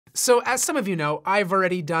So as some of you know, I've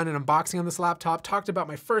already done an unboxing on this laptop, talked about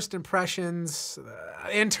my first impressions,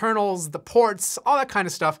 internals, the ports, all that kind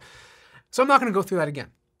of stuff. So I'm not gonna go through that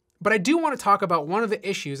again. But I do want to talk about one of the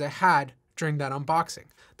issues I had during that unboxing.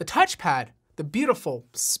 The touchpad, the beautiful,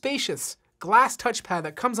 spacious glass touchpad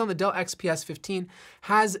that comes on the Dell XPS 15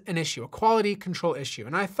 has an issue, a quality control issue.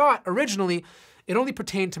 And I thought originally it only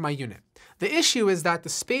pertained to my unit. The issue is that the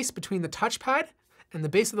space between the touchpad and the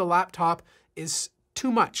base of the laptop is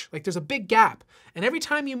too much. Like there's a big gap. And every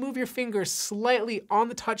time you move your finger slightly on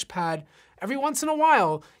the touchpad, every once in a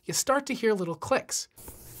while, you start to hear little clicks.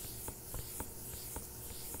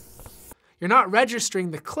 You're not registering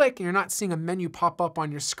the click and you're not seeing a menu pop up on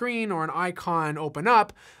your screen or an icon open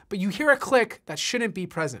up, but you hear a click that shouldn't be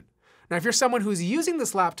present. Now, if you're someone who's using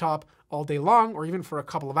this laptop all day long or even for a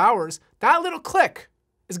couple of hours, that little click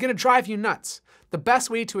is gonna drive you nuts. The best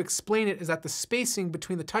way to explain it is that the spacing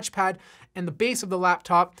between the touchpad and the base of the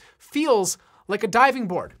laptop feels like a diving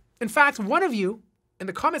board. In fact, one of you in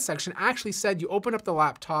the comment section actually said you opened up the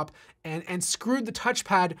laptop and screwed the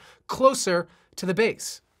touchpad closer to the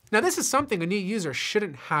base. Now, this is something a new user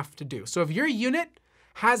shouldn't have to do. So if your unit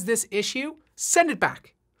has this issue, send it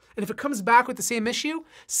back. And if it comes back with the same issue,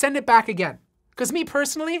 send it back again. Because me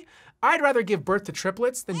personally, I'd rather give birth to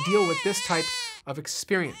triplets than deal with this type of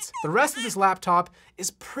experience. The rest of this laptop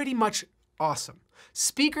is pretty much awesome.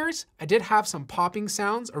 Speakers, I did have some popping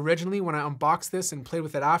sounds originally when I unboxed this and played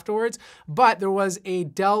with it afterwards, but there was a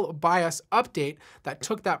Dell BIOS update that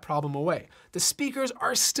took that problem away. The speakers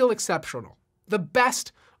are still exceptional. The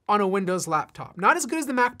best on a Windows laptop. Not as good as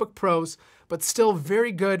the MacBook Pros, but still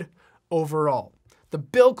very good overall. The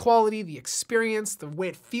build quality, the experience, the way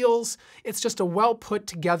it feels, it's just a well put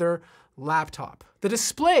together laptop. The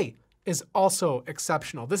display is also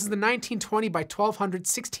exceptional. This is the 1920 by 1200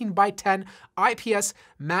 16 by 10 IPS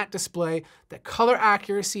matte display. The color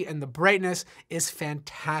accuracy and the brightness is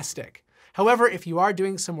fantastic. However, if you are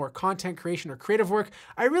doing some more content creation or creative work,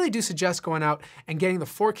 I really do suggest going out and getting the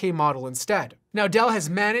 4K model instead. Now, Dell has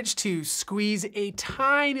managed to squeeze a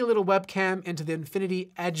tiny little webcam into the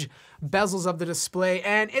Infinity Edge bezels of the display,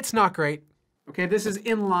 and it's not great. Okay, this is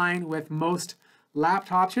in line with most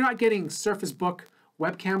laptops. You're not getting Surface Book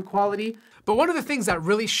webcam quality. But one of the things that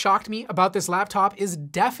really shocked me about this laptop is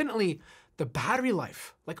definitely the battery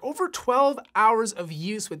life. Like over 12 hours of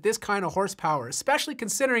use with this kind of horsepower, especially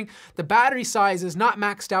considering the battery size is not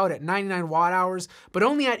maxed out at 99 watt hours, but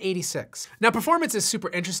only at 86. Now, performance is super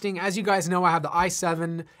interesting. As you guys know, I have the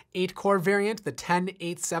i7 8-core variant, the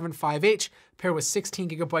 10875H, paired with 16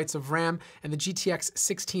 gigabytes of RAM and the GTX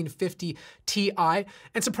 1650 Ti.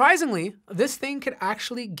 And surprisingly, this thing could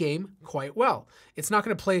actually game quite well. It's not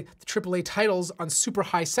gonna play the AAA titles on super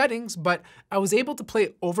high settings, but I was able to play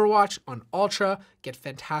Overwatch on Ultra, get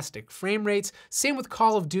fantastic frame rates. Same with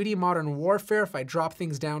Call of Duty Modern Warfare if I drop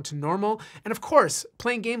things down to normal. And of course,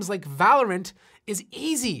 playing games like Valorant is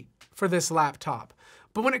easy for this laptop.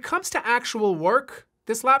 But when it comes to actual work,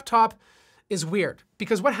 this laptop is weird,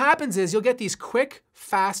 because what happens is you'll get these quick,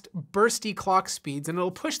 fast, bursty clock speeds, and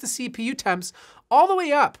it'll push the CPU temps all the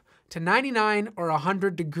way up to 99 or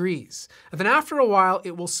 100 degrees. And then after a while,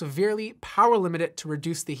 it will severely power limit it to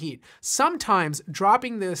reduce the heat, sometimes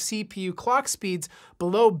dropping the CPU clock speeds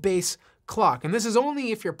below base clock. And this is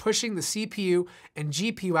only if you're pushing the CPU and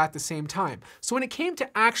GPU at the same time. So when it came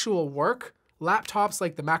to actual work, laptops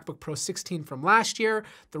like the MacBook Pro 16 from last year,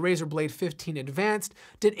 the Razer Blade 15 Advanced,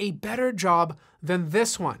 did a better job than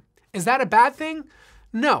this one. Is that a bad thing?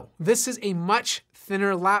 No, this is a much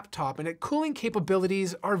thinner laptop, and its cooling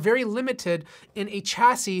capabilities are very limited in a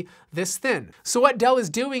chassis this thin. So what Dell is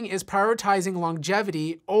doing is prioritizing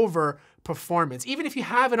longevity over performance. Even if you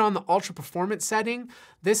have it on the ultra performance setting,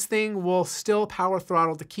 this thing will still power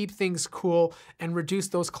throttle to keep things cool and reduce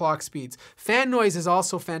those clock speeds. Fan noise is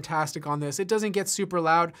also fantastic on this. It doesn't get super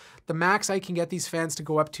loud. The max I can get these fans to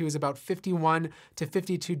go up to is about 51 to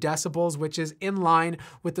 52 decibels, which is in line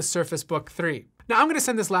with the Surface Book 3. Now I'm gonna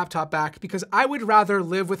send this laptop back because I would rather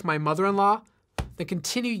live with my mother-in-law than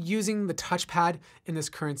continue using the touchpad in this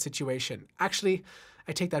current situation. Actually,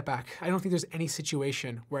 I take that back. I don't think there's any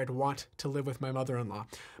situation where I'd want to live with my mother-in-law.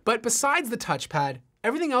 But besides the touchpad,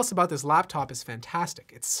 everything else about this laptop is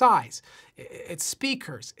fantastic. Its size, its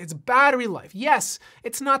speakers, its battery life. Yes,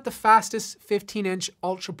 it's not the fastest 15-inch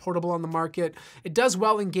ultra portable on the market. It does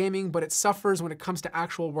well in gaming, but it suffers when it comes to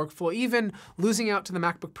actual workflow, even losing out to the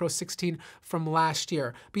MacBook Pro 16 from last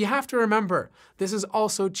year. But you have to remember, this is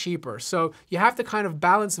also cheaper. So you have to kind of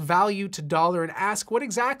balance value to dollar and ask what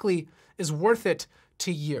exactly is worth it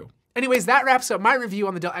to you. Anyways, that wraps up my review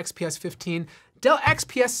on the Dell XPS 15. Dell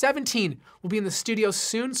XPS 17 will be in the studio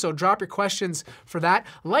soon, so drop your questions for that.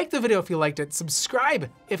 Like the video if you liked it, subscribe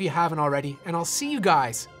if you haven't already, and I'll see you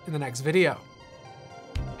guys in the next video.